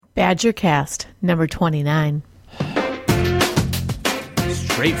Badgercast, number 29.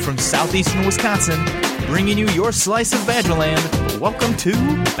 Straight from southeastern Wisconsin, bringing you your slice of Badgerland. Welcome to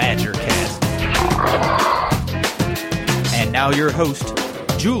Badgercast. And now your host,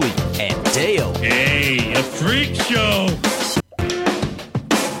 Julie and Dale. Hey, a freak show!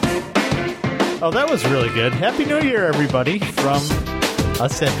 Oh, that was really good. Happy New Year, everybody, from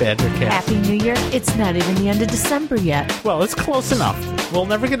us at Badgercast. Happy New Year. It's not even the end of December yet. Well, it's close enough. We'll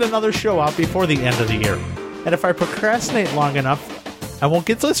never get another show out before the end of the year. And if I procrastinate long enough, I won't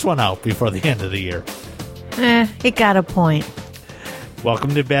get this one out before the end of the year. It got a point.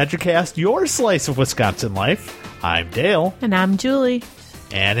 Welcome to Badgercast, your slice of Wisconsin life. I'm Dale. And I'm Julie.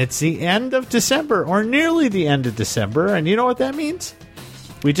 And it's the end of December, or nearly the end of December. And you know what that means?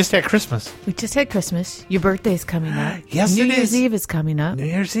 We just had Christmas. We just had Christmas. Your birthday's coming up. Yes, New it Year's is. Eve is coming up. New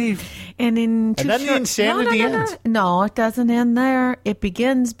Year's Eve. And in two then the insanity ends. No, it doesn't end there. It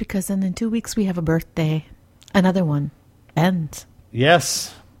begins because then in 2 weeks we have a birthday. Another one. Ends.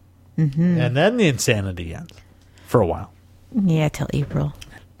 Yes. Mm-hmm. And then the insanity ends. For a while. Yeah, till April.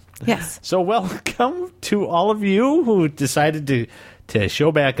 Yes. So welcome to all of you who decided to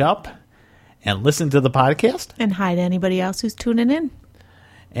show back up and listen to the podcast. And hi to anybody else who's tuning in.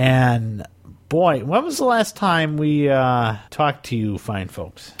 And boy, when was the last time we talked to you fine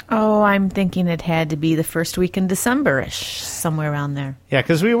folks? Oh, I'm thinking it had to be the first week in December-ish, somewhere around there. Yeah,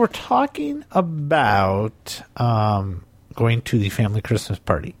 because we were talking about going to the family Christmas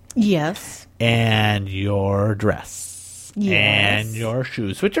party. Yes. And your dress. Yes. And your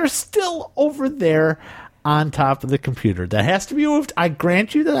shoes, which are still over there on top of the computer. That has to be moved. I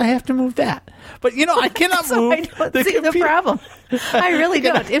grant you that I have to move that. But, you know, I cannot So move I don't the see computer. the problem. I really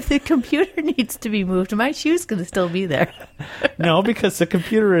don't. If the computer needs to be moved, my shoe's going to still be there. No, because the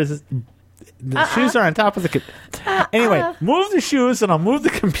computer is... The shoes are on top of the computer. Anyway, move the shoes and I'll move the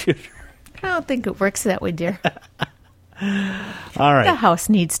computer. I don't think it works that way, dear. All right. The house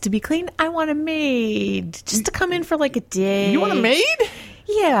needs to be clean. I want a maid just to come in for like a day. You want a maid?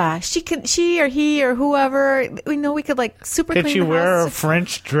 Yeah, she or he or whoever. We know we could like super Could clean you the wear a house.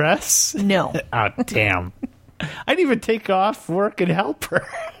 French dress? No. Oh, damn. I'd even take off work and help her.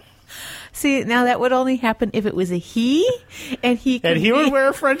 See, now that would only happen if it was a he, and he could And he would be- wear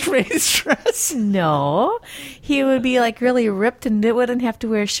a French maid's dress? No, he would be like really ripped and it wouldn't have to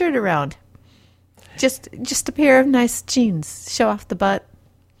wear a shirt around. Just a pair of nice jeans, show off the butt.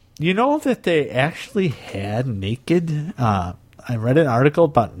 You know that they actually had naked... I read an article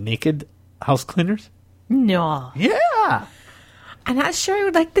about naked house cleaners. No, Yeah. I'm not sure I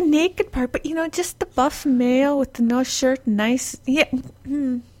would like the naked part, but just the buff male with the no shirt, nice. Yeah,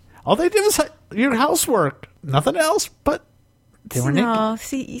 All they did was your housework. Nothing else, but they were naked. no.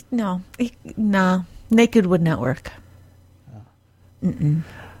 See, no, naked would not work.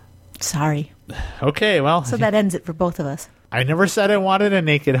 Sorry. Okay, well, So that ends it for both of us. I never said I wanted a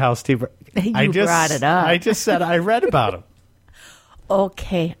naked housekeeper. You brought it up. I just said I read about them.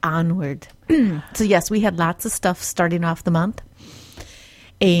 Okay, onward. So yes, we had lots of stuff starting off the month,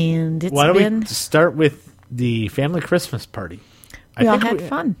 and it's Why don't been. we start with the family Christmas party? We all had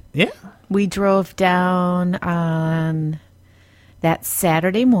fun. Yeah. We drove down on that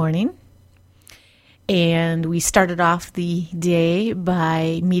Saturday morning, and we started off the day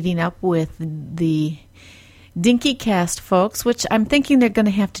by meeting up with the Dinky Cast folks, which I'm thinking they're going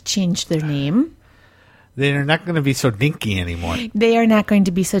to have to change their name. They're not going to be so dinky anymore. They are not going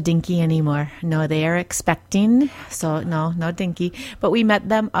to be so dinky anymore. No, they are expecting. So no dinky. But we met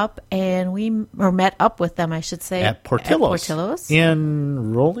them up, met up with them, I should say, At Portillo's. Portillo's.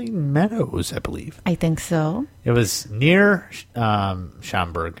 In Rolling Meadows, I believe. I think so. It was near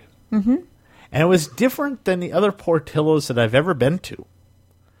Schaumburg. Mm-hmm. And it was different than the other Portillo's that I've ever been to.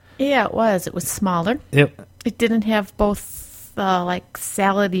 Yeah, it was. It was smaller. It didn't have both like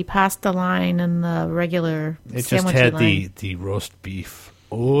salady pasta line and the regular It just sandwichy had line. the roast beef.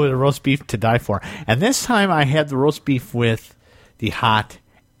 Oh, the roast beef to die for. And this time I had the roast beef with the hot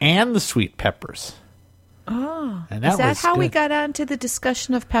and the sweet peppers. Oh, And is that was how we good. got onto the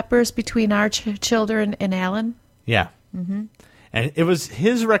discussion of peppers between our children and Alan? Yeah. Mm-hmm. And it was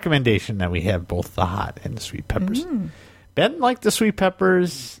his recommendation that we have both the hot and the sweet peppers. Mm. Ben liked the sweet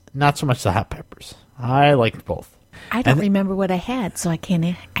peppers, not so much the hot peppers. I liked both. I don't And- remember what I had, so I can't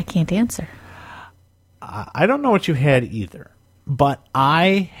answer. I don't know what you had either, but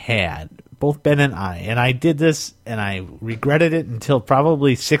I had, both Ben and I did this, and I regretted it until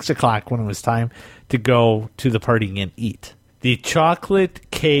probably 6 o'clock when it was time to go to the party and eat. The chocolate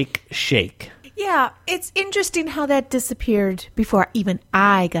cake shake. Yeah, it's interesting how that disappeared before even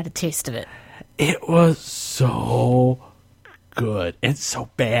I got a taste of it. It was so good and so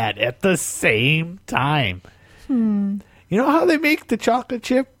bad at the same time. You know how they make the chocolate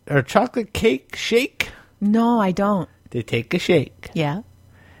chip or chocolate cake shake? No, I don't. They take a shake Yeah.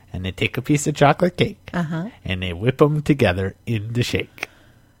 and they take a piece of chocolate cake Uh-huh. and they whip them together in the shake.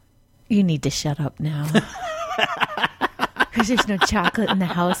 You need to shut up now. Because there's no chocolate in the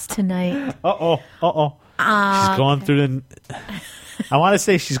house tonight. Uh-oh. She's going through the... I want to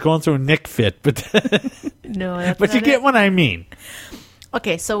say she's going through a Nick fit, but No, that's but you not get it. what I mean.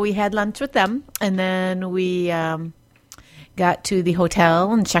 Okay, so we had lunch with them, and then we got to the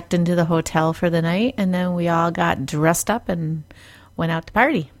hotel and checked into the hotel for the night, and then we all got dressed up and went out to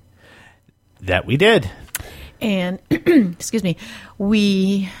party. That we did. And, excuse me,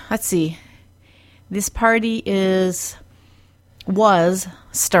 let's see, this party was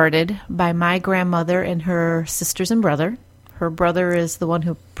started by my grandmother and her sisters and brother. Her brother is the one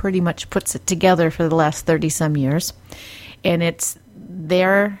who pretty much puts it together for the last 30-some years. And it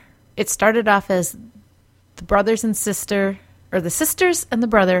started off as the brothers and sister, or the sisters and the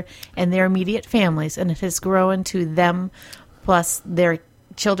brother and their immediate families, and it has grown to them plus their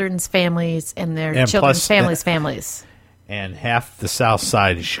children's families and their And children's plus families. And half the south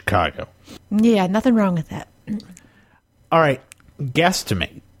side of Chicago. Yeah, nothing wrong with that. All right,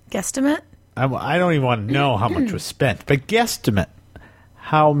 guesstimate. Guesstimate? I don't even want to know how much was spent, but guesstimate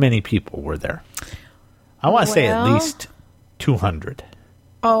how many people were there. I want to say at Well- least 200.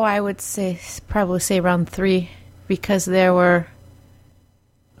 Oh, I would probably say around 3, because there were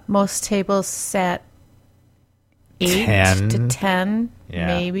most tables sat 8 10. to 10, Yeah.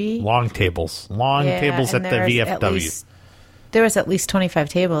 maybe. Long tables. Long Yeah, tables at and the there was VFW. There was at least 25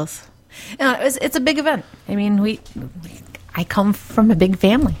 tables. It's a big event. I mean, I come from a big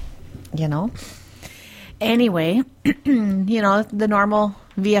family, you know. Anyway, the normal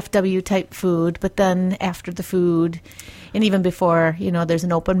VFW type food, but then after the food, and even before, there's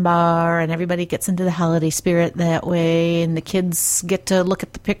an open bar and everybody gets into the holiday spirit that way, and the kids get to look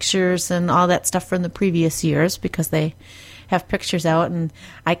at the pictures and all that stuff from the previous years because they have pictures out, and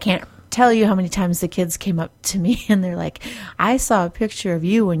I can't tell you how many times the kids came up to me and they're like, I saw a picture of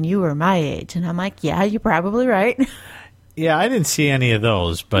you when you were my age. And I'm like, yeah, you're probably right. Yeah, I didn't see any of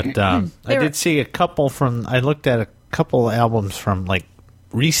those, but I did see a couple I looked at a couple albums from like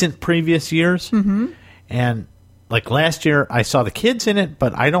recent previous years. Mm-hmm. And like last year, I saw the kids in it,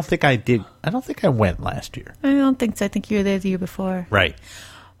 but I don't think I did. I don't think I went last year. I don't think so. I think you were there the year before. Right.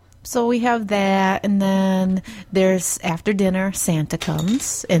 So we have that, and then there's after dinner, Santa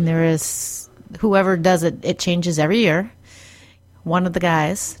comes, and there is whoever does it. It changes every year. One of the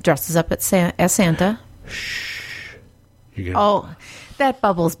guys dresses up as Santa. Oh, that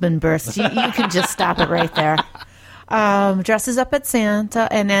bubble's been burst. You can just stop it right there. Dresses up as Santa,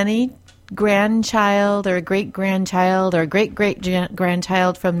 and any grandchild or great-grandchild or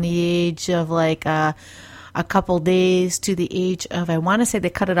great-great-grandchild from the age of like a couple days to the age of, I want to say they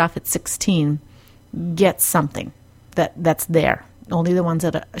cut it off at 16, gets something that's there. Only the ones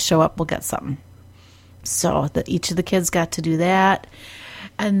that show up will get something. So that each of the kids got to do that.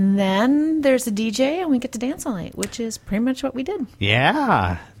 And then there's a DJ, and we get to dance all night, which is pretty much what we did.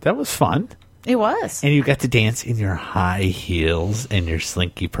 Yeah, that was fun. It was. And you got to dance in your high heels and your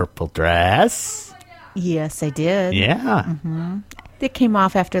slinky purple dress. Yes, I did. Yeah. Mm-hmm. They came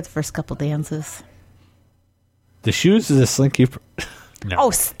off after the first couple dances. The shoes is a slinky. No.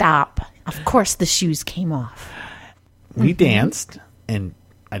 Oh, stop. Of course the shoes came off. We danced, and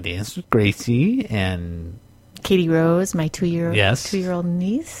I danced with Gracie and Katie Rose, my 2-year-old Yes. 2-year-old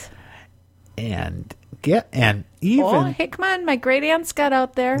niece. and even Oh, hey, come on. My great aunts got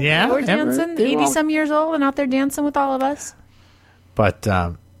out there. Yeah, They were Emma, dancing, they were all- 80-some years old, and out there dancing with all of us. But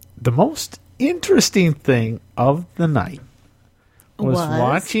the most interesting thing of the night was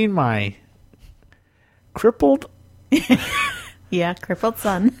watching my crippled Yeah, crippled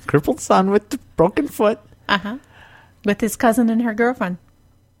son. son with the broken foot, Uh-huh. With his cousin and her girlfriend.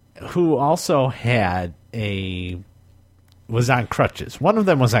 who also was on crutches. One of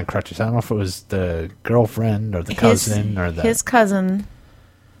them was on crutches. I don't know if it was the girlfriend or the cousin or the... His cousin,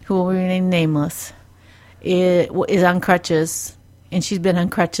 who will remain nameless, is on crutches, and she's been on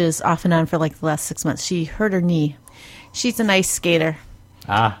crutches off and on for like the last 6 months. She hurt her knee. She's an ice skater.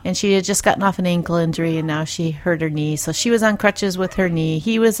 And she had just gotten off an ankle injury, and now she hurt her knee. So she was on crutches with her knee.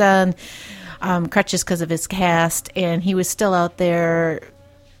 He was on crutches because of his cast, and he was still out there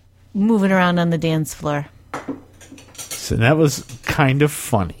moving around on the dance floor. So that was kind of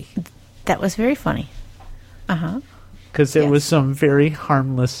funny. That was very funny. Uh-huh. Because there Yes. was some very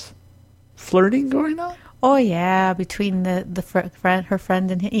harmless flirting going on. Oh, yeah, between her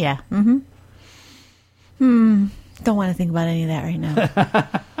friend and him. Yeah. Mm-hmm. Don't want to think about any of that right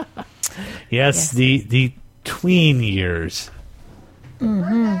now. Yes, the tween years.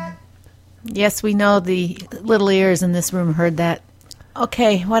 Yes, we know the little ears in this room heard that.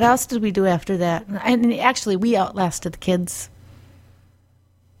 Okay, what else did we do after that? And actually, we outlasted the kids.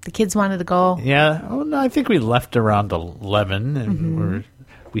 The kids wanted to go. Yeah, no, I think we left around 11, and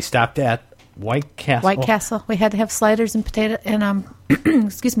we stopped at White Castle. White Castle. We had to have sliders and potato and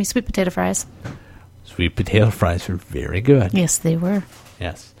excuse me, sweet potato fries. Sweet potato fries were very good. Yes, they were.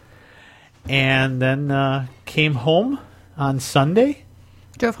 Yes. And then came home on Sunday.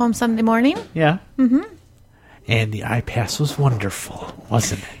 Drove home Sunday morning. Yeah. Mm-hmm. And the iPass was wonderful,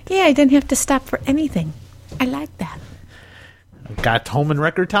 wasn't it? Yeah, I didn't have to stop for anything. I like that. Got home in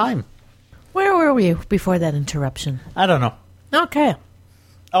record time. Where were we before that interruption? I don't know. Okay.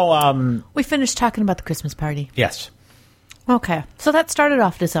 Oh, We finished talking about the Christmas party. yes. Okay. So that started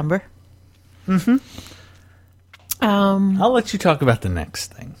off December. I'll let you talk about the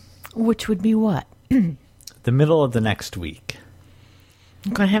next thing. Which would be what? The middle of the next week.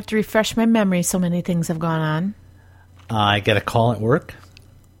 I'm going to have to refresh my memory. So many things have gone on. I get a call at work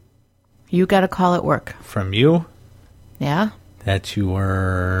You got a call at work. from you Yeah? that you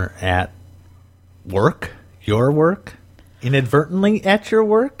were at work, your work, inadvertently at your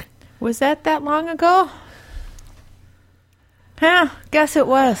work. Was that long ago? Huh, guess it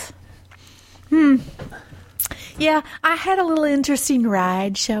was. Yeah, I had a little interesting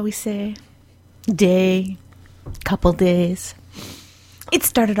ride, shall we say. Couple days. It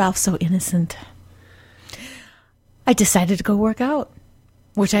started off so innocent. I decided to go work out,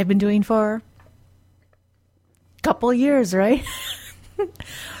 which I've been doing for a couple years, right?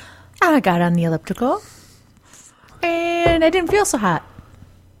 I got on the elliptical, and I didn't feel so hot.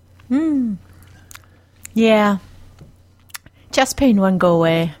 Yeah. Chest pain wouldn't go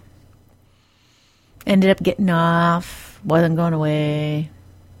away. Ended up getting off. Wasn't going away.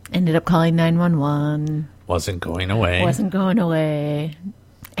 Ended up calling 911. Wasn't going away. Wasn't going away.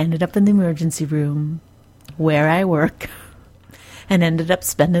 Ended up in the emergency room where I work. And ended up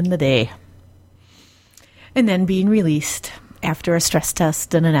spending the day. And then being released after a stress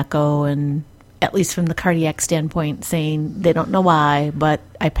test and an echo, and at least from the cardiac standpoint, saying they don't know why, but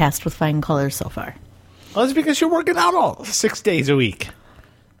I passed with flying colors so far. Well, it's because you're working out all 6 days a week.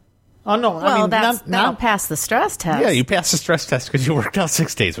 Oh, no. Well, I mean, that'll pass the stress test. Yeah, you passed the stress test because you worked out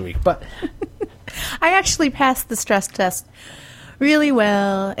 6 days a week. But I actually passed the stress test really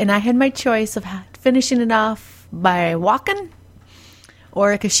well, and I had my choice of finishing it off by walking,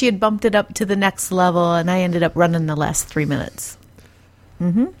 or because she had bumped it up to the next level, and I ended up running the last 3 minutes.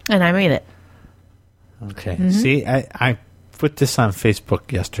 And I made it. okay. See, I put this on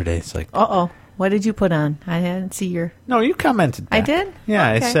Facebook yesterday. It's like, Uh-oh. What did you put on? I didn't see your... no, you commented back. I did?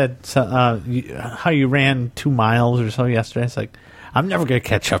 Yeah, Okay. I said how you ran 2 miles or so yesterday. It's like, I'm never going to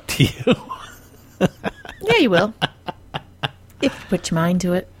catch up to you. Yeah, you will. If you put your mind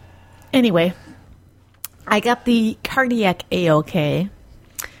to it. Anyway, I got the cardiac A-OK.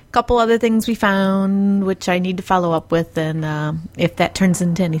 Couple other things we found, which I need to follow up with, and if that turns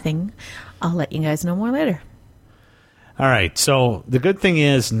into anything, I'll let you guys know more later. All right. So the good thing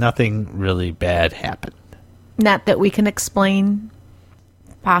is nothing really bad happened. Not that we can explain,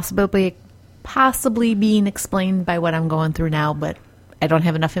 possibly being explained by what I'm going through now, but I don't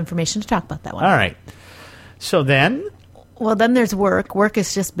have enough information to talk about that one. All right. So then, Well, then there's work. Work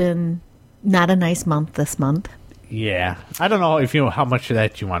has just been not a nice month this month. yeah, I don't know if you know how much of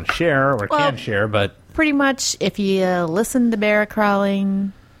that you want to share or Well, can share, but Pretty much, if you listen to Bear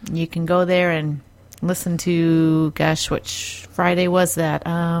Crawling, you can go there and listen to, gosh, which Friday was that?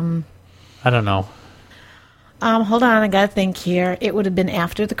 I don't know. Hold on, I gotta think here. It would have been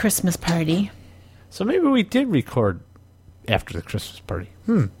after the Christmas party. So maybe we did record after the Christmas party.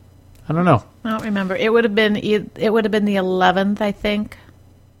 I don't know. I don't remember. It would have been the 11th, I think.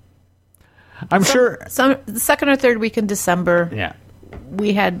 I'm sure. The second or third week in December. Yeah.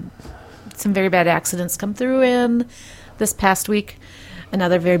 We had some very bad accidents come through, and this past week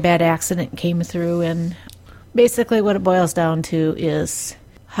another very bad accident came through, and basically what it boils down to is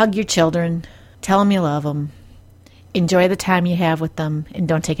hug your children, tell them you love them, enjoy the time you have with them, and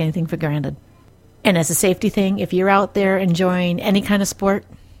don't take anything for granted. And as a safety thing, if you're out there enjoying any kind of sport,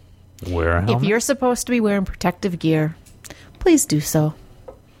 Wear a helmet. if you're supposed to be wearing protective gear, please do so,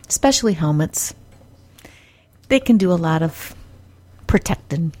 especially helmets. They can do a lot of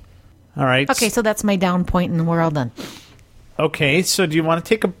protecting. All right. Okay, so that's my down point, and we're all done. Okay, so do you want to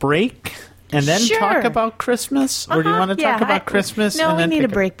take a break and then Sure. talk about Christmas? Or do you want to talk about Christmas No, and we then need take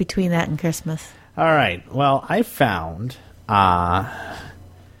a break between that and Christmas. All right. Well, I found at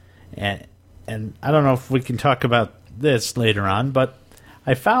and I don't know if we can talk about this later on, but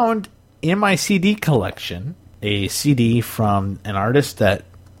I found in my CD collection a CD from an artist that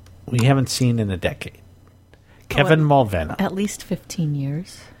we haven't seen in a decade. Kevin Mulvaney. At least 15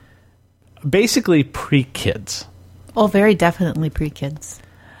 years. Basically pre-kids. Oh, very definitely pre-kids.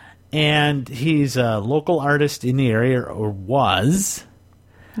 And he's a local artist in the area, or was.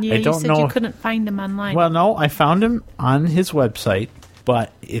 Yeah, I don't you said know you if- couldn't find him online. Well, no, I found him on his website,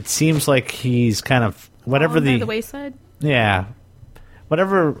 but it seems like he's kind of whatever Fallen by the wayside? yeah,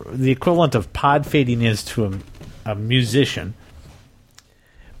 whatever the equivalent of pod fading is to a musician.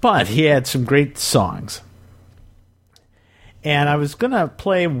 But he had some great songs. And I was going to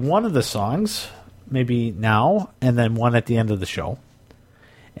play one of the songs, maybe now, and then one at the end of the show,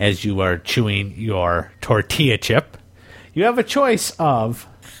 as you are chewing your tortilla chip. You have a choice of,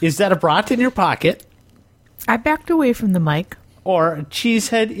 is that a brat in your pocket, I backed away from the mic. or a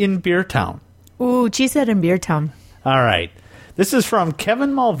cheesehead in Beer Town? Ooh, Cheesehead in Beer Town. All right. This is from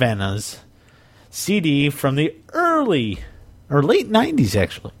Kevin Mulvaney's CD from the early, or late 90s,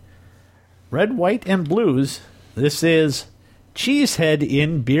 actually. Red, White, and Blues. This is Cheesehead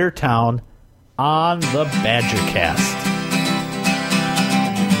in Beer Town on the Badgercast.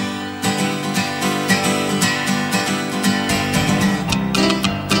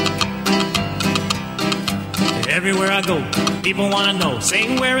 Everywhere I go, people want to know,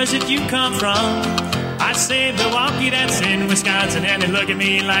 say, where is it you come from? I say Milwaukee, that's in Wisconsin, and they look at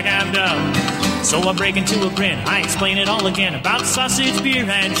me like I'm dumb. So I break into a grin, I explain it all again about sausage, beer,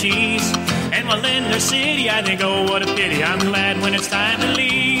 and cheese. And while in their city, I think, oh, what a pity, I'm glad when it's time to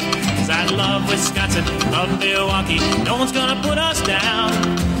leave. 'Cause I love Wisconsin, love Milwaukee, no one's gonna put us down.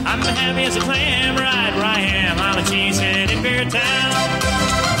 I'm happy as a clam right where I am, I'm a cheesehead in Beer Town.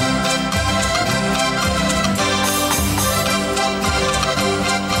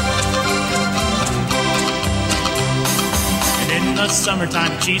 In the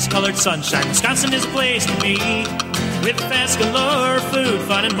summertime, cheese-colored sunshine, Wisconsin is a place to be. With fast galore, food,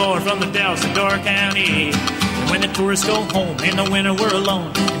 fun, and more from the dells in Door County. And when the tourists go home, in the winter we're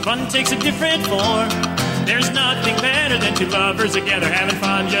alone, and fun takes a different form. There's nothing better than two lovers together having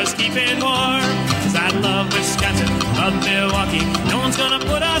fun, just keeping warm. 'Cause I love Wisconsin, love Milwaukee, no one's gonna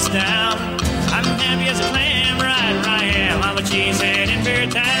put us down. I'm happy as a clam right where I am, I'm a cheesehead in Beer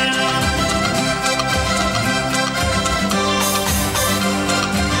Town.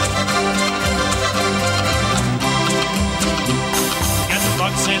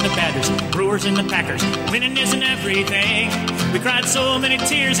 Bucks and the Badgers, Brewers and the Packers. Winning isn't everything. We cried so many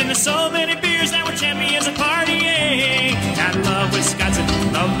tears into so many beers that we're champions of partying. I love Wisconsin,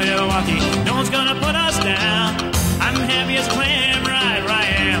 love Milwaukee, no one's gonna put us down. I'm happy as a clam right where I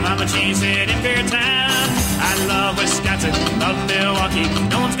am, I'm a cheesehead in Beer Town. I love Wisconsin, love Milwaukee,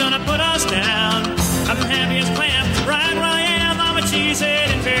 no one's gonna put us down. I'm happy as a clam right where I am, I'm a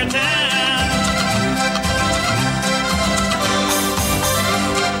cheesehead in Beer Town.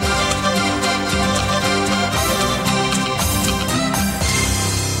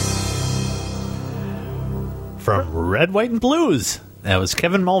 From Red, White, and Blues. That was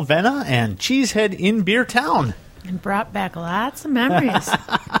Kevin Mulvaney and Cheesehead in Beer Town. And brought back lots of memories.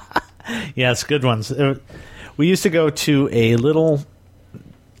 Yes, good ones. We used to go to a little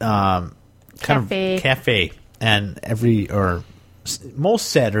kind Cafe. of cafe, and most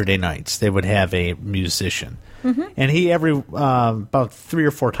Saturday nights they would have a musician, and he about 3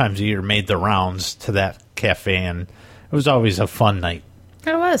 or 4 times a year made the rounds to that cafe, and it was always a fun night.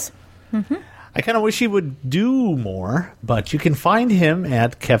 It was. I kind of wish he would do more, but you can find him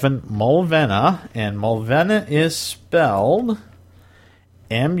at Kevin Mulvaney, and Mulvaney is spelled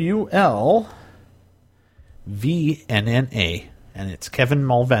MULVNNA, and it's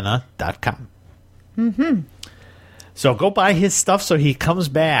kevinmulvaney.com. So go buy his stuff so he comes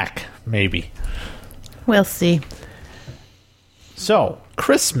back, maybe. We'll see. So,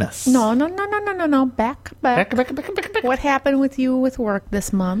 Christmas. No. Back. Back. What happened with you with work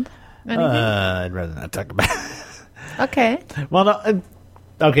this month? Anything? I'd rather not talk about it. Okay. Well, no,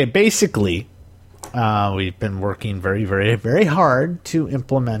 okay, basically, we've been working very, very, very hard to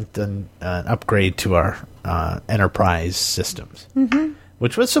implement an upgrade to our enterprise systems,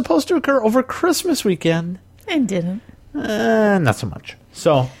 which was supposed to occur over Christmas weekend. And didn't. Not so much.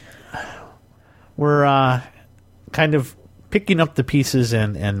 So we're kind of picking up the pieces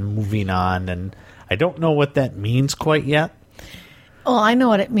and moving on, and I don't know what that means quite yet. Well, I know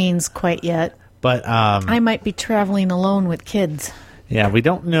what it means quite yet. But I might be traveling alone with kids. yeah, we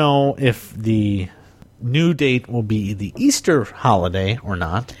don't know if the new date will be the Easter holiday or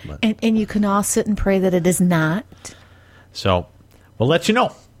not. But, And you can all sit and pray that it is not. so we'll let you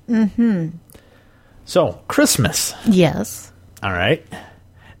know. So, Christmas. Yes. All right.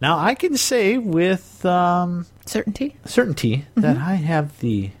 Now, I can say with Certainty? certainty that I have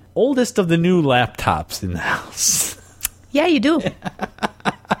the oldest of the new laptops in the house. Yeah, you do.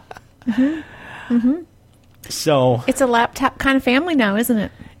 So, It's a laptop kind of family now, isn't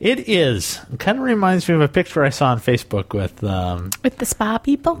it? it is. It kind of reminds me of a picture I saw on Facebook with With the spa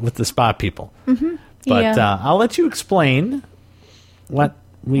people? the spa people. Mm-hmm. But Yeah. I'll let you explain what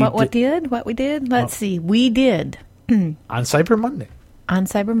we What we did? Let's see. We did on Cyber Monday. on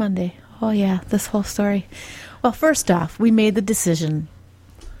Cyber Monday. Oh, yeah, this whole story. Well, first off, we made the decision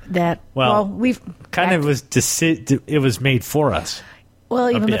that, we've... Kind of was it was made for us. Well,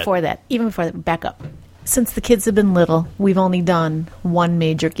 even bit. before that, back up. Since the kids have been little, we've only done one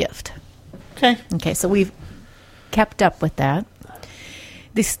major gift. Okay. Okay, so we've kept up with that.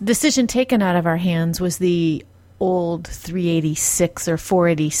 This decision taken out of our hands was the old 386 or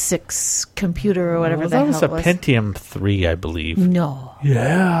 486 computer or whatever that the was hell a it was. Pentium 3, I believe. No.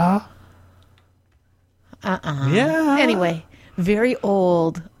 Yeah. Yeah. Anyway, very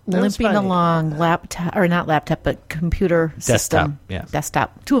old, That was limping funny. along laptop, or not laptop, but computer system. yeah.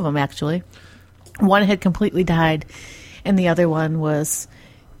 Desktop. Two of them, actually. One had completely died, and the other one was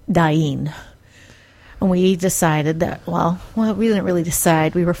dying. And we decided that, well, we didn't really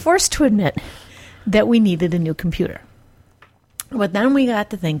decide. We were forced to admit that we needed a new computer. But then we got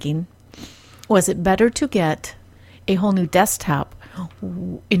to thinking, was it better to get a whole new desktop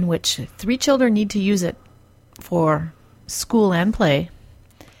in which 3 children need to use it for school and play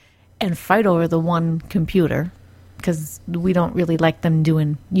and fight over the one computer because we don't really like them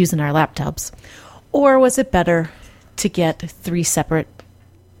using our laptops? Or was it better to get 3 separate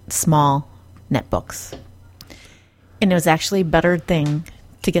small netbooks? And it was actually a better thing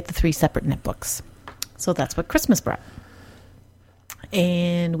to get the 3 separate netbooks. So that's what Christmas brought.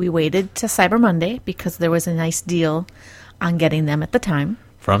 And we waited to Cyber Monday because there was a nice deal on getting them at the time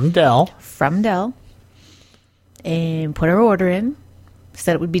From Dell. from Dell, and put our order in.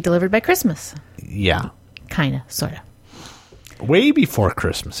 Said it would be delivered by Christmas. Yeah. Kind of, sort of. Way before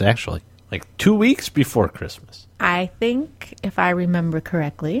Christmas, actually. Like 2 weeks before Christmas. I think, if I remember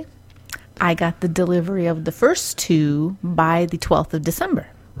correctly, I got the delivery of the first 2 by the 12th of December.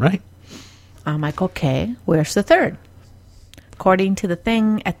 Right. I'm like, okay, where's the third? According to the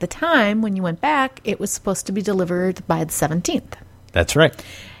thing at the time, when you went back, it was supposed to be delivered by the 17th. That's right.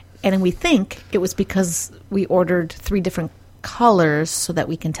 And we think it was because we ordered 3 different colors so that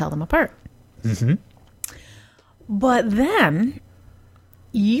we can tell them apart. Mm-hmm. But then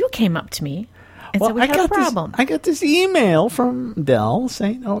you came up to me and said we had a problem. I got this email from Dell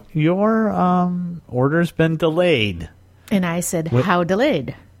saying, "Oh, your order's been delayed." And I said, how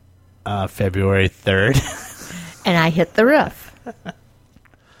delayed? February 3rd. And I hit the roof.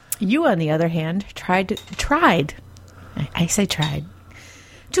 You, on the other hand, tried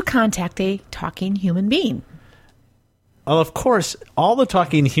to contact a talking human being. Well, of course, all the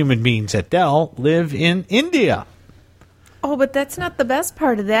talking human beings at Dell live in India. Oh, but that's not the best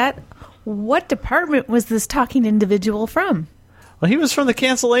part of that. What department was this talking individual from? Well, he was from the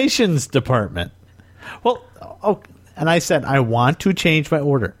cancellations department. Well, and I said, I want to change my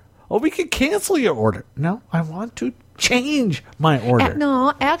order. Oh, we could cancel your order. No, I want to change my order.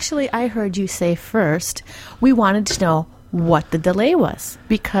 No, actually, I heard you say first we wanted to know what the delay was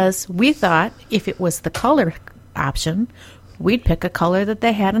because we thought if it was the color option, we'd pick a color that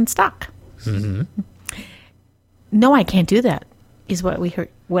they had in stock. Mm-hmm. No, I can't do that, is what we heard.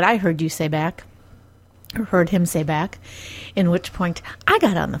 What I heard you say back, or heard him say back, in which point I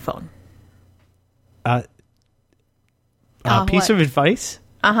got on the phone. Piece of advice.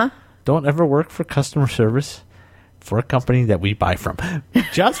 Uh-huh. Don't ever work for customer service for a company that we buy from.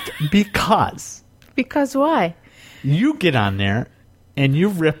 Just because Because why? you get on there and you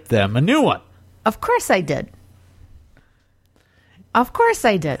rip them a new one. Of course I did. Of course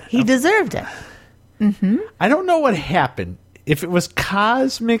I did. He deserved it. I don't know what happened. If it was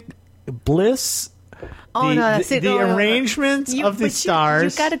cosmic bliss, the arrangements of the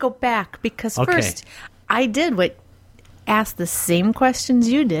stars. You got to go back because Okay. first I did asked the same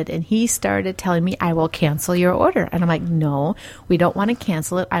questions you did, and he started telling me I will cancel your order, and I'm like, no, we don't want to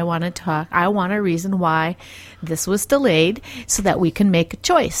cancel it. I want to talk. I want a reason why this was delayed so that we can make a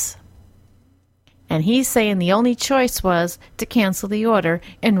choice. And he's saying the only choice was to cancel the order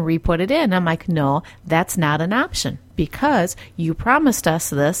and re-put it in. I'm like, no, that's not an option because you promised us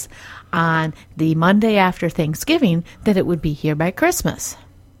this on the Monday after Thanksgiving that it would be here by Christmas.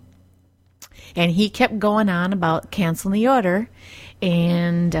 And he kept going on about canceling the order.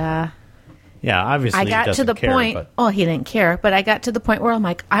 And Yeah, obviously I he got to doesn't the care, point. but- Oh, he didn't care, but I got to the point where I'm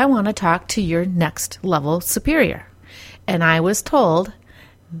like, I want to talk to your next level superior, and I was told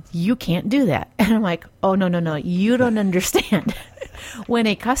you can't do that. And I'm like, oh no, you don't understand. When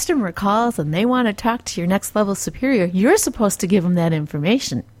a customer calls and they want to talk to your next level superior, you're supposed to give them that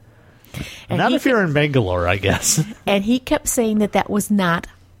information. And Not he if you're in Bangalore, I guess. And he kept saying that that was not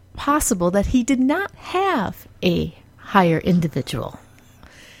possible, that he did not have a higher individual.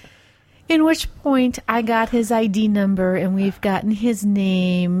 In which point I got his ID number and we've gotten his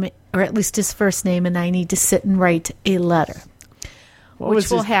name, or at least his first name, and I need to sit and write a letter.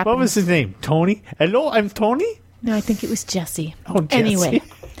 Which will happen. What was his name? Tony? Hello, I'm Tony? No, I think it was Jesse. Oh, Jesse. Anyway,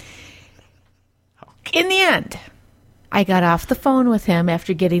 in the end, I got off the phone with him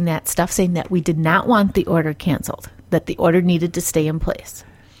after getting that stuff saying that we did not want the order canceled, that the order needed to stay in place.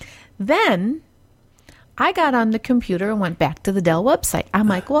 Then I got on the computer and went back to the Dell website. I'm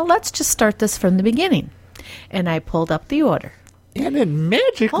like, well, let's just start this from the beginning. And I pulled up the order. And then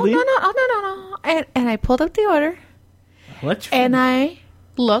magically... Oh, no. And I pulled up the order. And I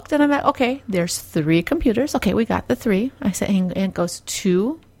looked and I'm like, okay, there's 3 computers. Okay, we got the 3. I said, and it goes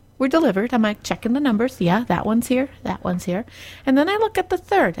 2 were delivered. I'm like, checking the numbers. Yeah, that one's here. That one's here. And then I look at the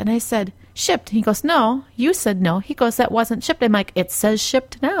 3rd and I said, shipped. He goes, no. You said no. He goes, that wasn't shipped. I'm like, it says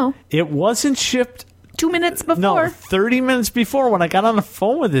shipped now. It wasn't shipped 2 minutes before. No, 30 minutes before when I got on the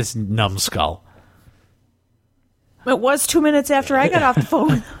phone with this numbskull. It was 2 minutes after I got off the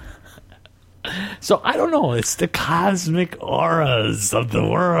phone. So I don't know. It's the cosmic auras of the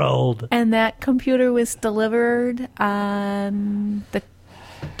world. And that computer was delivered on the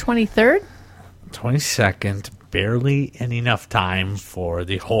 23rd? 22nd, barely in enough time for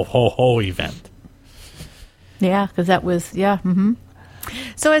the ho-ho-ho event. Yeah, because that was,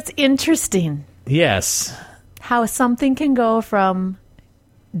 So it's interesting. Yes. How something can go from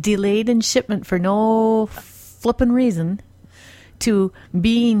delayed in shipment for no flippin' reason to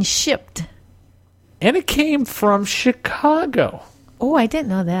being shipped. And it came from Chicago. Oh, I didn't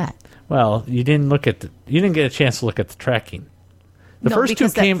know that. Well, you didn't get a chance to look at the tracking. The first two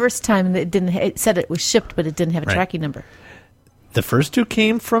came. That first time it said it was shipped, but it didn't have a tracking number. The first 2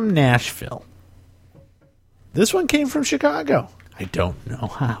 came from Nashville. This one came from Chicago. I don't know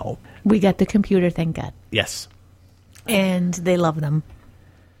how. We got the computer, thank God. Yes. And they love them.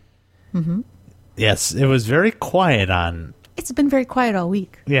 Mm-hmm. Yes, it was very quiet on. It's been very quiet all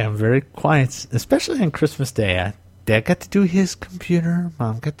week. Yeah, very quiet, especially on Christmas Day. Dad got to do his computer.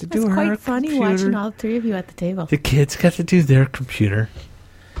 Mom got to do her computer. It's quite funny watching all 3 of you at the table. The kids got to do their computer.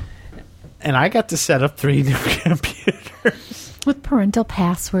 And I got to set up 3 new computers. With parental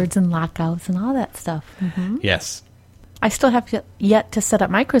passwords and lockouts and all that stuff. Mm-hmm. Yes. I still have yet to set up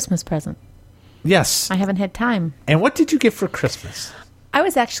my Christmas present. Yes. I haven't had time. And what did you get for Christmas? I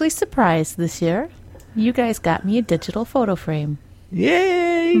was actually surprised this year. You guys got me a digital photo frame.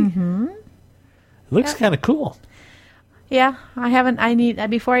 Yay! Mm-hmm. Looks kind of cool. Yeah,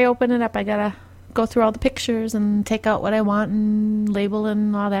 before I open it up, I gotta go through all the pictures and take out what I want and label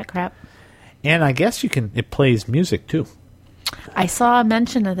and all that crap. And I guess it plays music too. I saw a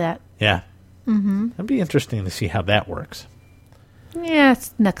mention of that. Yeah. Mm-hmm. That'd be interesting to see how that works. Yeah,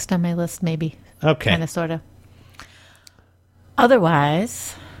 it's next on my list, maybe. Okay. Kind of, sort of.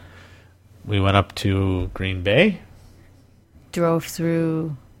 Otherwise, we went up to Green Bay. Drove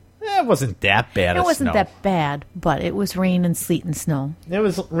through. It wasn't that bad. It wasn't that bad, but it was rain and sleet and snow. It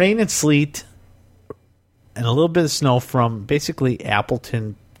was rain and sleet and a little bit of snow from basically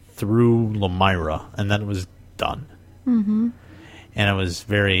Appleton through Lamira, and then it was done. Mm-hmm. And it was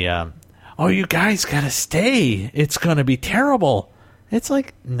very, you guys got to stay. It's going to be terrible. It's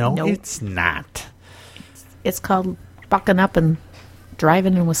like, no, nope. It's not. It's called bucking up and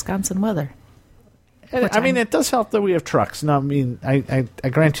driving in Wisconsin weather. I mean, it does help that we have trucks. No, I mean, I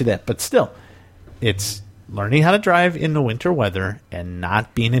grant you that. But still, it's learning how to drive in the winter weather and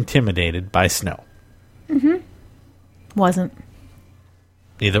not being intimidated by snow. Mm-hmm. Wasn't.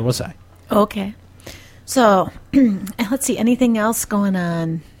 Neither was I. Okay. So, let's see. Anything else going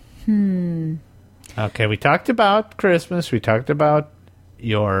on? Okay, we talked about Christmas. We talked about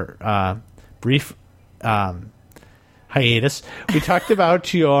your brief hiatus. We talked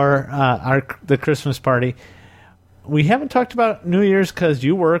about your the Christmas party. We haven't talked about New Year's because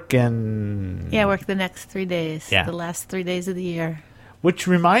you work and... Yeah, I work the next 3 days. Yeah. The last 3 days of the year. Which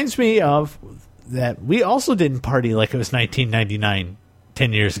reminds me of that we also didn't party like it was 1999,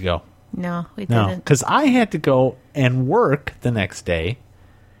 10 years ago. No, we didn't. Because I had to go and work the next day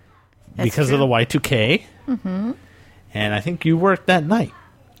because of the Y2K. Mm-hmm. And I think you worked that night.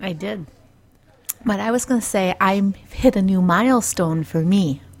 I did. But I was going to say, I hit a new milestone for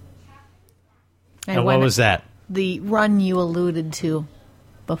me. And what was that? The run you alluded to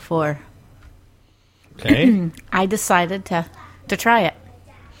before. Okay. I decided to try it.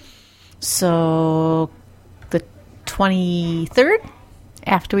 So the 23rd,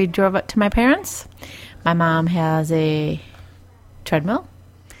 after we drove up to my parents, my mom has a treadmill.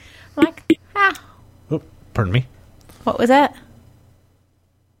 I'm like, Oh, pardon me. what was that?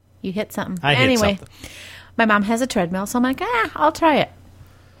 You hit something. I hit anyway, something. my mom has a treadmill, so I'm like, I'll try it.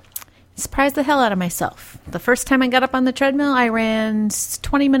 Surprised the hell out of myself. The first time I got up on the treadmill, I ran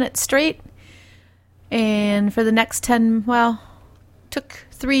 20 minutes straight. And for the next 10, took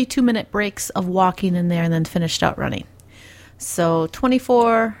 3 2-minute breaks of walking in there and then finished out running. So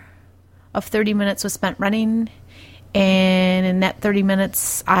 24 of 30 minutes was spent running. And in that 30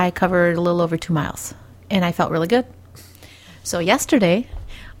 minutes, I covered a little over 2 miles. And I felt really good. So yesterday,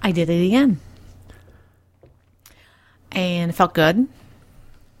 I did it again. And it felt good.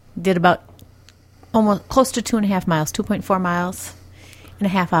 Did about almost close to 2.5 miles, 2.4 miles in a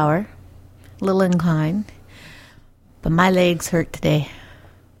half hour. Little incline. But my legs hurt today.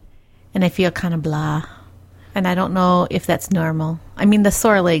 And I feel kind of blah. And I don't know if that's normal. I mean, the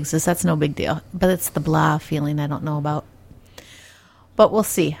sore legs, that's no big deal. But it's the blah feeling I don't know about. But we'll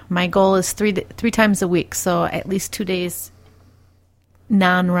see. My goal is three times a week. So at least 2 days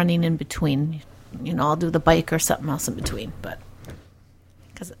non-running in between. I'll do the bike or something else in between. But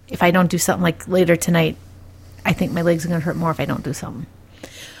because if I don't do something like later tonight, I think my legs are going to hurt more if I don't do something.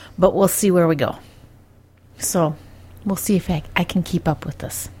 But we'll see where we go. So we'll see if I can keep up with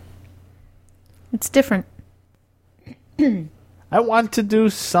this. It's different. I want to do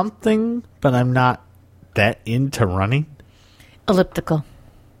something, but I'm not that into running. Elliptical.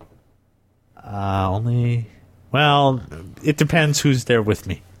 It depends who's there with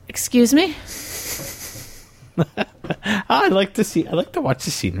me. Excuse me? I like to watch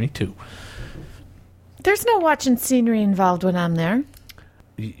the scenery too. There's no watching scenery involved when I'm there.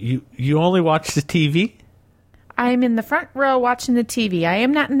 You only watch the TV? I'm in the front row watching the TV. I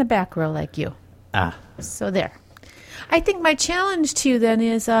am not in the back row like you. So there. I think my challenge to you then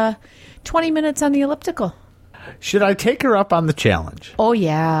is 20 minutes on the elliptical. Should I take her up on the challenge? Oh,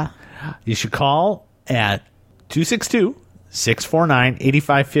 yeah. You should call at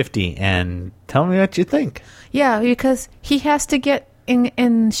 262-649-8550 and tell me what you think. Yeah, because he has to get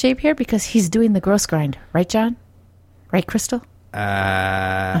in shape here because he's doing the gross grind. Right, John? Right, Crystal?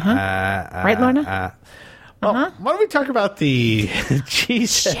 Right, Lorna? Why don't we talk about the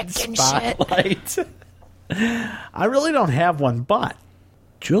Cheesehead Chicken Spotlight? I really don't have one, but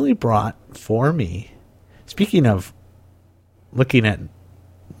Julie brought for me, speaking of looking at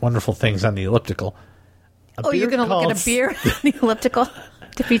wonderful things on the elliptical. You're going to look at a beer on the elliptical?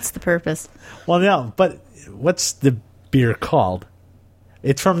 Defeats the purpose. Well, no, but what's the beer called?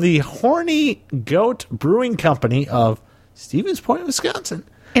 It's from the Horny Goat Brewing Company of Stevens Point, Wisconsin.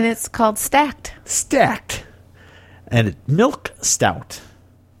 And it's called Stacked. Stacked. And it's milk stout.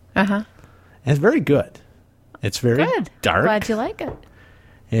 Uh-huh. And it's very good. It's very Good. dark. Glad you like it.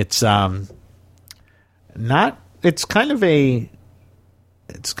 It's it's kind of a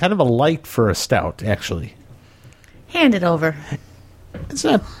light for a stout, actually. Hand it over. It's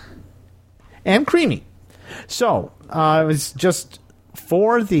not, and creamy. So, it was just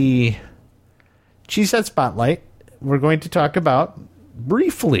for the Cheesehead Spotlight, we're going to talk about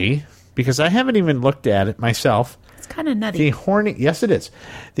briefly, because I haven't even looked at it myself. It's kind of nutty. Yes, it is.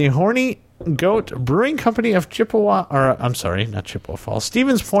 The Horny Goat Brewing Company of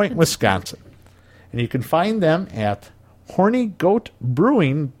Stevens Point, Wisconsin. And you can find them at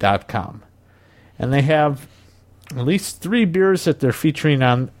hornygoatbrewing.com. And they have at least 3 beers that they're featuring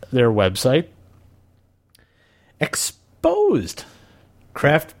on their website. Exposed.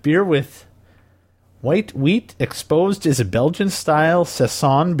 Craft beer with white wheat. Exposed is a Belgian-style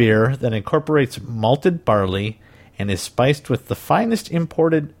saison beer that incorporates malted barley and is spiced with the finest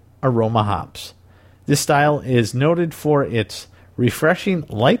imported aroma hops. This style is noted for its refreshing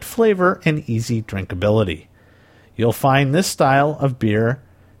light flavor and easy drinkability. You'll find this style of beer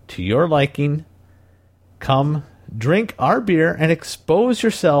to your liking. Come drink our beer and expose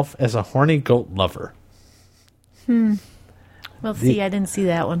yourself as a horny goat lover. Well, see, I didn't see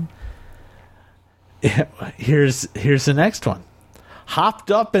that one. Here's the next one. Hopped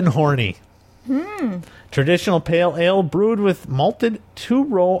Up and Horny. Traditional pale ale brewed with malted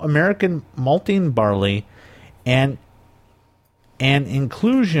 2-row American malting barley and an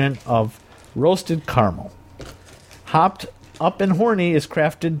inclusion of roasted caramel. Hopped Up and Horny is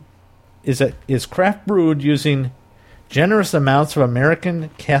craft brewed using generous amounts of American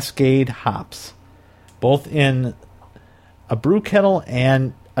Cascade hops, both in a brew kettle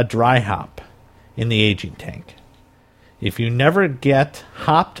and a dry hop. in the aging tank. If you never get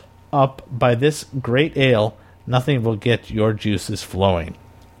hopped up by this great ale, nothing will get your juices flowing.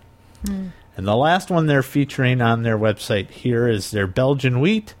 And the last one they're featuring on their website here is their Belgian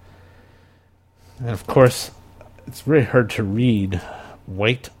wheat. And of course, it's really hard to read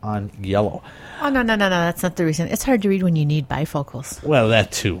white on yellow. Oh, no. That's not the reason. It's hard to read when you need bifocals. Well,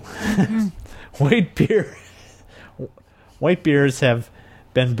 that too. White beers have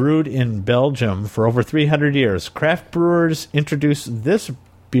been brewed in Belgium for over 300 years. Craft brewers introduced this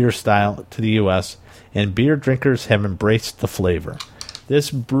beer style to the U.S., and beer drinkers have embraced the flavor.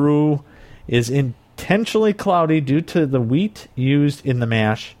 This brew is intentionally cloudy due to the wheat used in the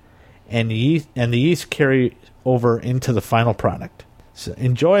mash, and the yeast carry over into the final product. So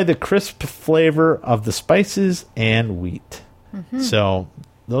enjoy the crisp flavor of the spices and wheat. So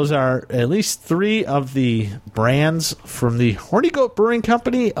those are at least 3 of the brands from the Horny Goat Brewing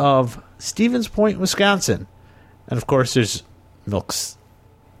Company of Stevens Point, Wisconsin. And of course, there's milk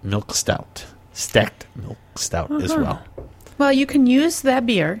stout, stacked milk stout as well. Well, you can use that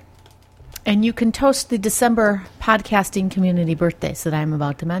beer, and you can toast the December podcasting community birthdays that I'm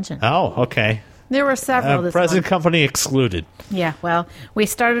about to mention. Oh, okay. There were several this present month. company excluded. Yeah, well, we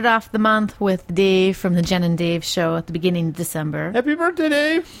started off the month with Dave from the Jen and Dave show at the beginning of December. Happy birthday,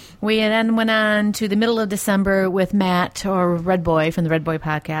 Dave. We then went on to the middle of December with Matt, or Red Boy, from the Red Boy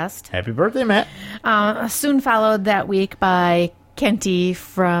podcast. Happy birthday, Matt. Soon followed that week by Kenty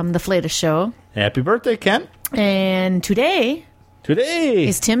from the Flata show. Happy birthday, Kent. And today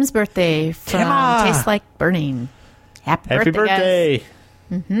is Tim's birthday from Timma. Tastes Like Burning. Happy birthday. Guys.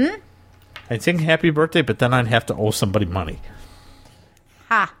 Mm-hmm. I'd sing happy birthday, but then I'd have to owe somebody money.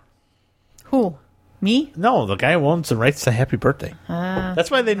 Ha. Who? Me? No, the guy who owns the rights to happy birthday.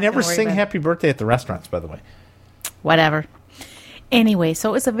 That's why they never worry sing about it. happy birthday at the restaurants, by the way. Whatever. Anyway, so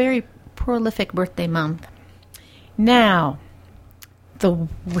it was a very prolific birthday month. Now, the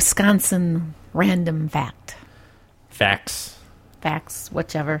Wisconsin random fact. Facts.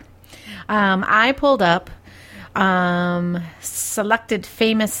 Whichever. I pulled up selected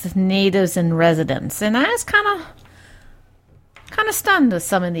famous natives and residents, and I was kind of stunned with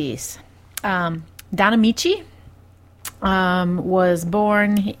some of these. Donna Michi was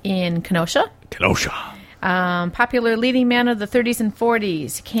born in Kenosha. Popular leading man of the 30s and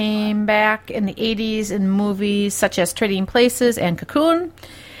 40s. Came back in the 80s in movies such as Trading Places and Cocoon.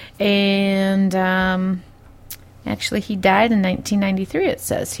 And actually, he died in 1993, it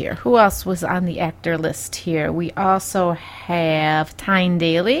says here. Who else was on the actor list here? We also have Tyne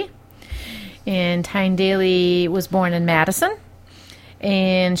Daly. And Tyne Daly was born in Madison.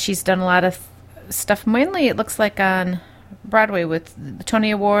 And she's done a lot of stuff, mainly it looks like on Broadway with the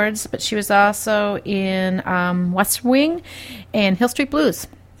Tony Awards. But she was also in West Wing and Hill Street Blues.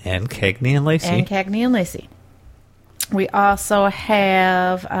 And Cagney and Lacey. We also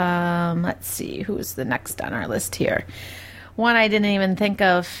have, let's see, who's the next on our list here? One I didn't even think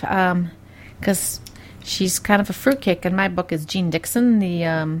of, because she's kind of a fruitcake in my book, is Jean Dixon,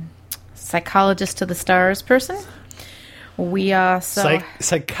 the psychologist to the stars person. We also...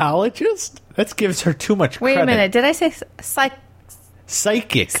 Psychologist? That gives her too much credit. Wait a minute, did I say Psychic.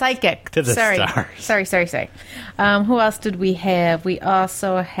 Psychic. To the Sorry. stars. Who else did we have? We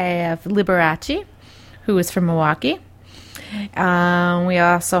also have Liberace, who is from Milwaukee. We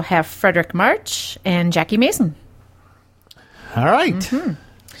also have Frederick March and Jackie Mason. All right. Mm-hmm.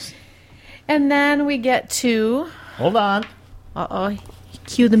 And then we get to... Hold on. Uh-oh.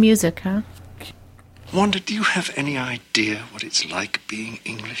 Cue the music, huh? Wanda, do you have any idea what it's like being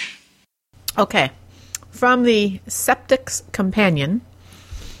English? Okay. From the Septic's Companion,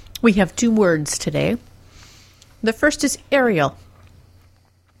 we have 2 words today. The first is aerial.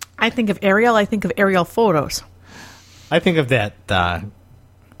 I think of aerial photos. I think of that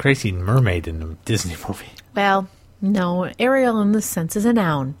crazy mermaid in the Disney movie. Well, no. Aerial in this sense is a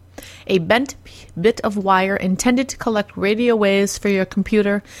noun. A bent bit of wire intended to collect radio waves for your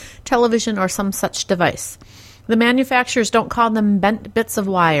computer, television, or some such device. The manufacturers don't call them bent bits of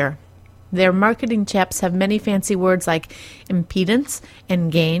wire. Their marketing chaps have many fancy words like impedance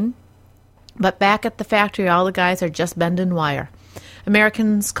and gain. But back at the factory, all the guys are just bending wire.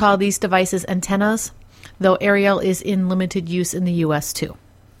 Americans call these devices antennas, though aerial is in limited use in the U.S. too.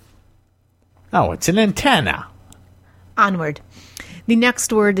 Oh, it's an antenna. Onward. The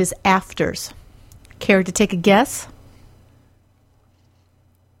next word is afters. Care to take a guess?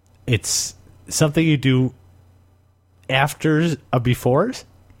 It's something you do after a befores?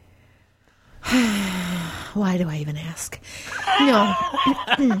 Why do I even ask? No.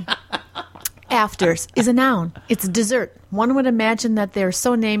 Afters is a noun. It's a dessert. One would imagine that they're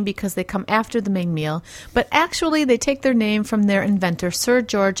so named because they come after the main meal, but actually they take their name from their inventor, Sir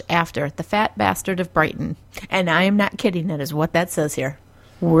George After, the fat bastard of Brighton. And I am not kidding. That is what that says here.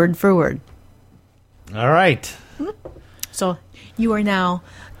 Word for word. All right. So you are now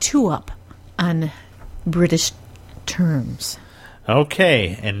 2 up on British terms.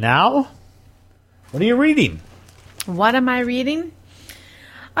 Okay, and now, what are you reading? What am I reading?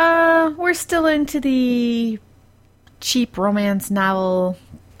 We're still into the cheap romance novel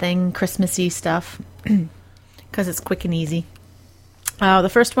thing, Christmassy stuff, because it's quick and easy. The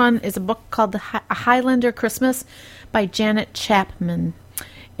first one is a book called A Highlander Christmas by Janet Chapman.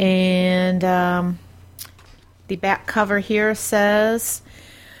 And the back cover here says,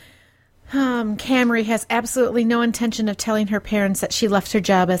 Camry has absolutely no intention of telling her parents that she left her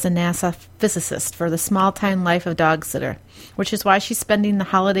job as a NASA physicist for the small-time life of dog sitter, which is why she's spending the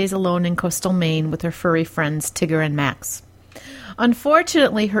holidays alone in coastal Maine with her furry friends Tigger and Max.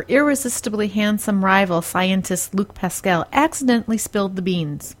 Unfortunately, her irresistibly handsome rival, scientist Luke Pascal, accidentally spilled the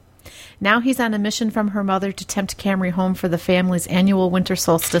beans. Now he's on a mission from her mother to tempt Camry home for the family's annual winter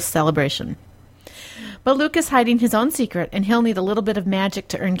solstice celebration. But Luke is hiding his own secret, and he'll need a little bit of magic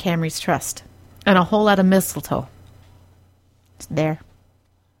to earn Camry's trust. And a whole lot of mistletoe. It's there.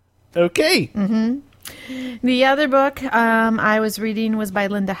 Okay. The other book I was reading was by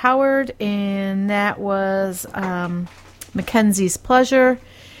Linda Howard, and that was Mackenzie's Pleasure.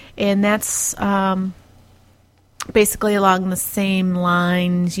 And that's basically along the same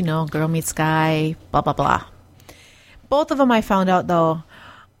lines, you know, girl meets guy, blah, blah, blah. Both of them I found out, though,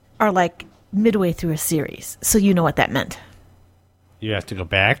 are like midway through a series, so you know what that meant. You have to go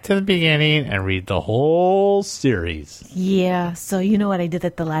back to the beginning and read the whole series. Yeah, so you know what I did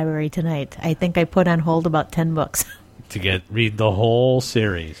at the library tonight. I think I put on hold about 10 books. To read the whole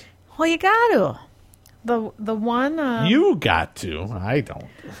series. Well, you got to. The one... you got to. I don't.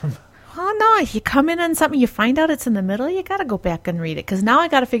 Oh, no, if you come in on something, you find out it's in the middle, you got to go back and read it, because now I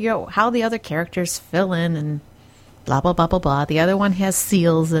got to figure out how the other characters fill in and... blah, blah, blah, blah, blah. The other one has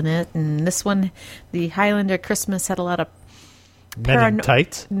seals in it. And this one, the Highlander Christmas, had a lot of... Men in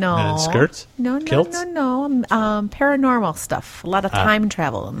tights? No. Men in skirts? No. Kilts? No. Paranormal stuff. A lot of time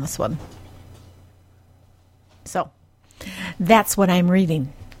travel in this one. So, that's what I'm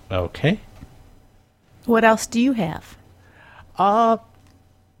reading. Okay. What else do you have?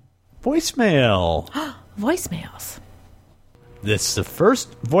 Voicemail. Voicemails. The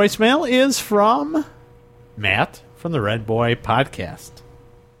first voicemail is from Matt from the Red Boy Podcast.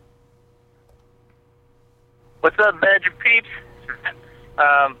 What's up, Badger peeps?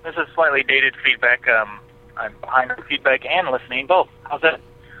 This is slightly dated feedback. I'm behind on feedback and listening both. How's that?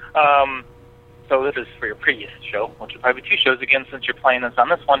 So this is for your previous show, which will probably be 2 shows again since you're playing this on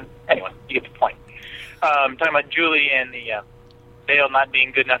this one. Anyway, you get the point. I'm talking about Julie and the Dale not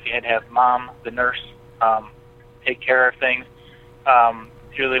being good enough. You had to have Mom, the nurse, take care of things.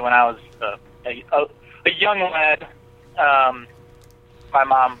 Julie, when I was a young lad, my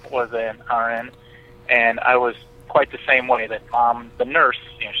mom was an RN, and I was quite the same way. That Mom, the nurse,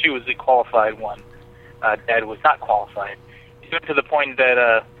 you know, she was the qualified one. Dad was not qualified. Even to the point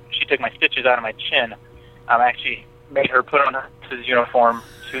that she took my stitches out of my chin. I actually made her put on her nurse's uniform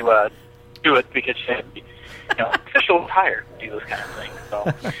to do it because she had, you know, official attire to do those kind of things.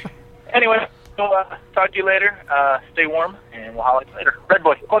 So, anyway, we'll talk to you later. Stay warm, and we'll holler at you later. Red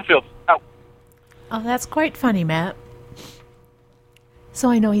Boy, Cornfield, out. Oh, that's quite funny, Matt. So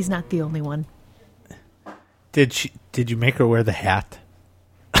I know he's not the only one. Did you make her wear the hat?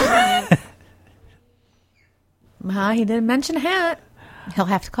 He didn't mention a hat. He'll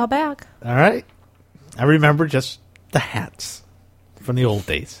have to call back. All right. I remember just the hats from the old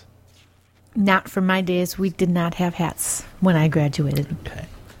days. Not from my days. We did not have hats when I graduated. Okay.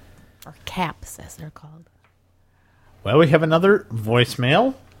 Or caps, as they're called. Well, we have another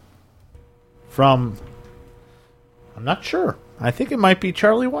voicemail from, I'm not sure. I think it might be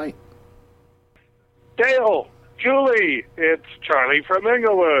Charlie White. Dale, Julie, it's Charlie from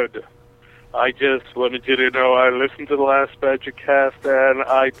Inglewood. I just wanted you to know I listened to the last Badger cast, and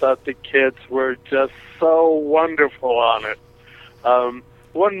I thought the kids were just so wonderful on it.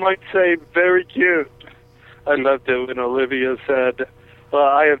 One might say very cute. I loved it when Olivia said, well,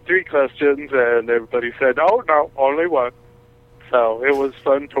 I have 3 questions, and everybody said, oh, no, only 1. So it was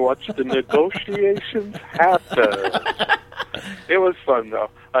fun to watch the negotiations happen. It was fun, though.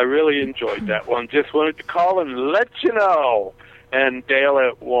 I really enjoyed that one. Just wanted to call and let you know. And Dale,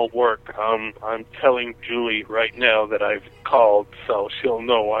 it won't work. I'm telling Julie right now that I've called, so she'll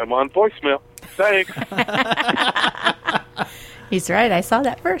know I'm on voicemail. Thanks. He's right. I saw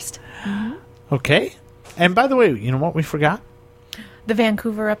that first. Okay. And by the way, you know what we forgot? The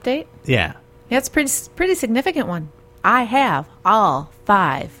Vancouver update? Yeah. That's pretty significant one. I have all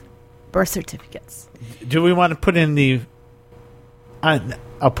 5 birth certificates. Do we want to put in the...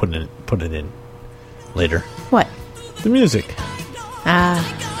 I'll put it in later. What? The music.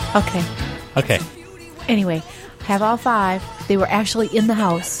 Okay. Okay. Anyway, I have all 5. They were actually in the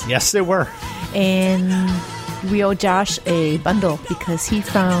house. Yes, they were. And we owe Josh a bundle because he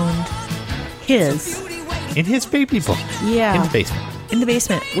found his. In his baby book. Yeah. In the basement. In the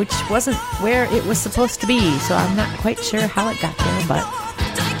basement, which wasn't where it was supposed to be. So I'm not quite sure how it got there, but...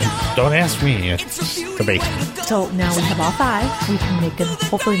 Don't ask me. It's the basement. So now we have all 5. We can make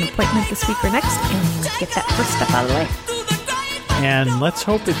hopefully an appointment this week or next and get that first step out of the way. And let's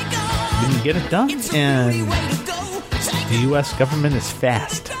hope we can get it done. And the U.S. government is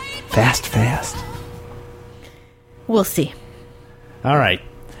fast. Fast. We'll see. All right.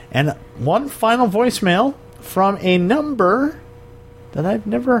 And one final voicemail from a number that I've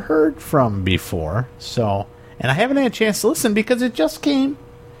never heard from before. So, and I haven't had a chance to listen because it just came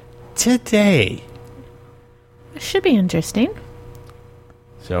today. It should be interesting.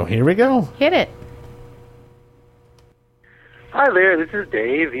 So here we go. Hit it. Hi there, this is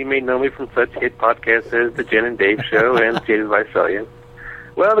Dave. You may know me from such hit podcasts as The Jen and Dave Show and Jaded Visalia.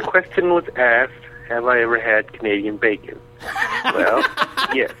 Well, the question was asked, have I ever had Canadian bacon? Well,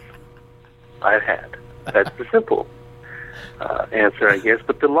 yes, I've had. That's the simple answer, I guess.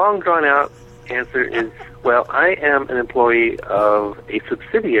 But the long, drawn-out answer is, well, I am an employee of a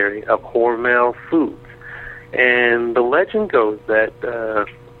subsidiary of Hormel Foods. And the legend goes that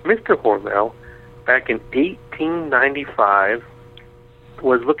Mr. Hormel, back in 1895,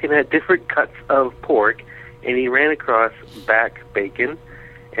 was looking at different cuts of pork, and he ran across back bacon,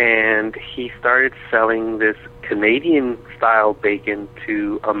 and he started selling this Canadian-style bacon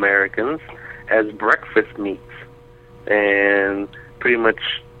to Americans as breakfast meats. And pretty much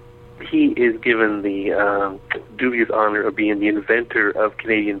he is given the dubious honor of being the inventor of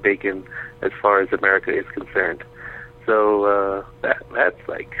Canadian bacon as far as America is concerned. So that's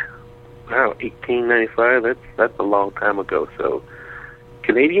like, wow, 1895, that's a long time ago. So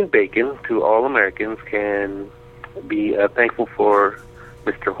Canadian bacon to all Americans can be thankful for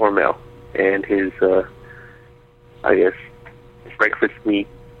Mr. Hormel and his, I guess, breakfast meat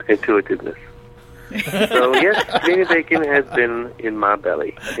intuitiveness. So yes, Canadian bacon has been in my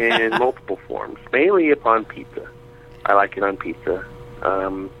belly in multiple forms, mainly upon pizza. I like it on pizza.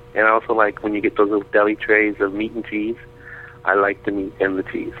 And I also like when you get those little deli trays of meat and cheese. I like the meat and the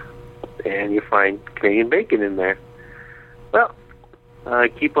cheese. And you find Canadian bacon in there. Well,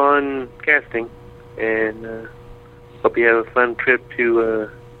 keep on casting, and hope you have a fun trip to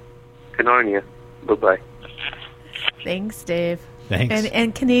Narnia. Bye-bye. Thanks, Dave. Thanks.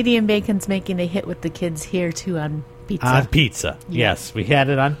 And Canadian bacon's making a hit with the kids here, too, on pizza. On pizza. Yes, we had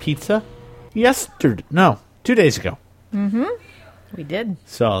it on pizza 2 days ago. Mm-hmm. We did.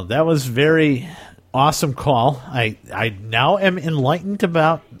 So that was very awesome call. I now am enlightened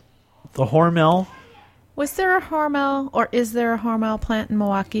about the Hormel. Was there a Hormel, or is there a Hormel plant in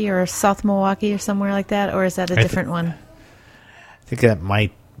Milwaukee or South Milwaukee or somewhere like that, or is that a different one? I think that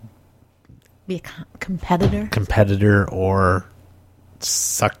might be a competitor. Competitor, or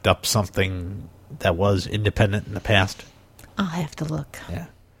sucked up something that was independent in the past. I'll have to look. Yeah.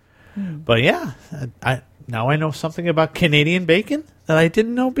 But yeah, now I know something about Canadian bacon that I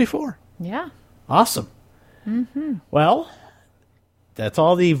didn't know before. Yeah. Awesome. Mm-hmm. Well, that's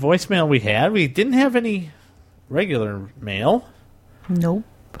all the voicemail we had. We didn't have any regular mail. Nope.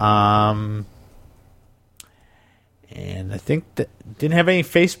 And I think that didn't have any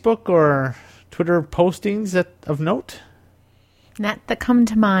Facebook or Twitter postings of note. Not that come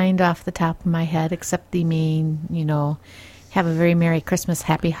to mind off the top of my head, except the main, have a very Merry Christmas,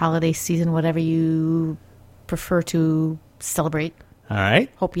 Happy Holiday Season, whatever you prefer to celebrate. All right.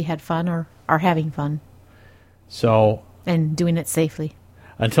 Hope you had fun or are having fun. So. And doing it safely.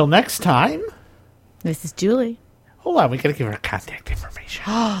 Until next time. This is Julie. Hold on, we got to give her contact information.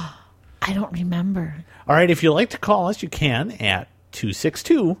 I don't remember. All right, if you'd like to call us, you can at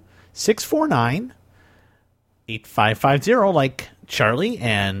 262-649-8550, like Charlie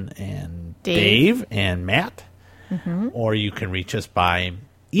and Dave and Matt. Mm-hmm. Or you can reach us by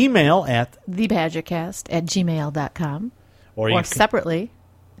email at thebadgercast@gmail.com. Or separately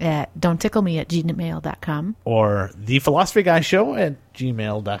at don'ttickleme@gmail.com. Or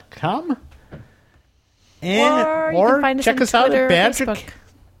thephilosophyguyshow@gmail.com. And or you can find us check on us out Twitter at Badger.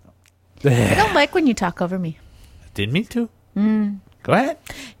 I don't like when you talk over me. Didn't mean to. Go ahead.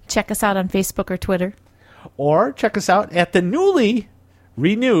 Check us out on Facebook or Twitter. Or check us out at the newly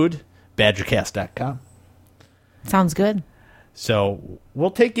renewed badgercast.com. Sounds good. So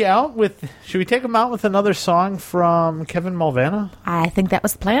we'll take you out with... Should we take them out with another song from Kevin Mulvaney? I think that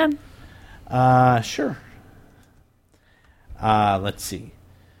was the plan. Sure. Let's see.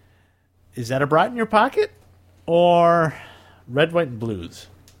 Is that a Brat in Your Pocket or Red, White, and Blues?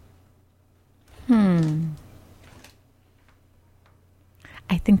 I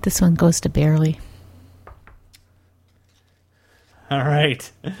think this one goes to Barely. All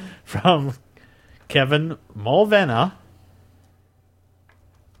right. From Kevin Mulvaney.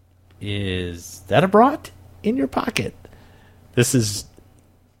 Is that a Brat in Your Pocket? This is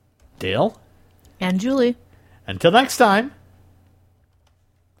Dale. And Julie. Until next time.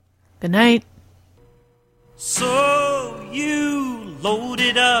 Good night. So you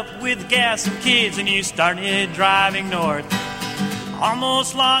loaded up with gas and kids and you started driving north.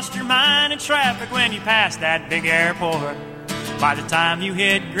 Almost lost your mind in traffic when you passed that big airport. By the time you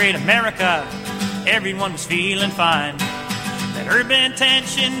hit Great America, everyone was feeling fine. That urban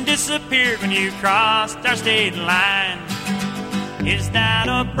tension disappeared when you crossed our state line. Is that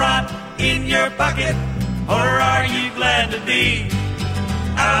a Brat in your pocket, or are you glad to be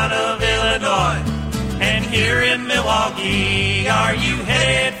out of Illinois and here in Milwaukee? Are you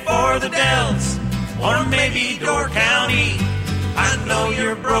headed for the Dells or maybe Door County? I know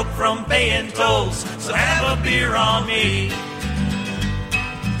you're broke from paying tolls, so have a beer on me.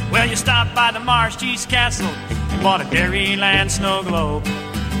 Well, you stopped by the Marsh Cheese Castle and bought a Dairyland snow globe.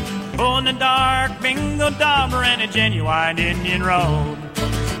 Oh, in the dark, bingo dauber and a genuine Indian robe.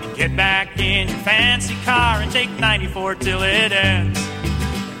 You get back in your fancy car and take 94 till it ends.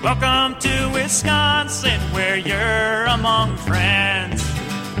 Welcome to Wisconsin, where you're among friends.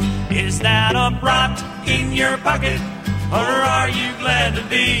 Is that a Brat in your pocket, or are you glad to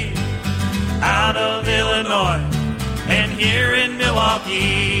be out of Illinois and here in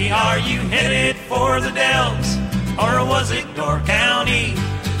Milwaukee? Are you headed for the Dells, or was it Door County?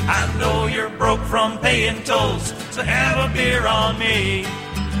 I know you're broke from paying tolls, so have a beer on me.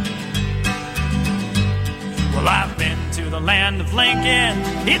 Well, I've been to the land of Lincoln,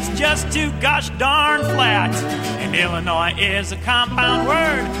 it's just too gosh darn flat. And Illinois is a compound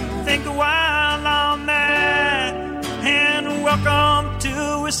word, think a while on that. And welcome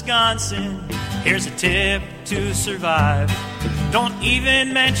to Wisconsin, here's a tip to survive. Don't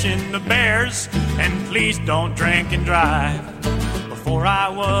even mention the Bears, and please don't drink and drive. Before I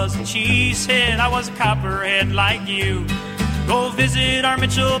was a cheesehead, I was a copperhead like you. Go visit our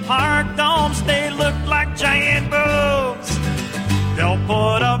Mitchell Park domes, they look like giant boobs. They'll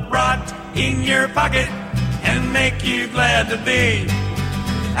put a Brat in your pocket and make you glad to be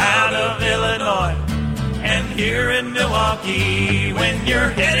out of Illinois and here in Milwaukee. When you're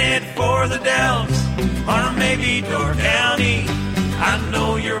headed for the Dells or maybe Door County, I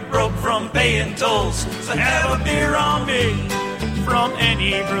know you're broke from paying tolls, so have a beer on me from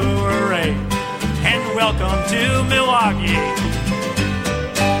any brewery. And welcome to Milwaukee.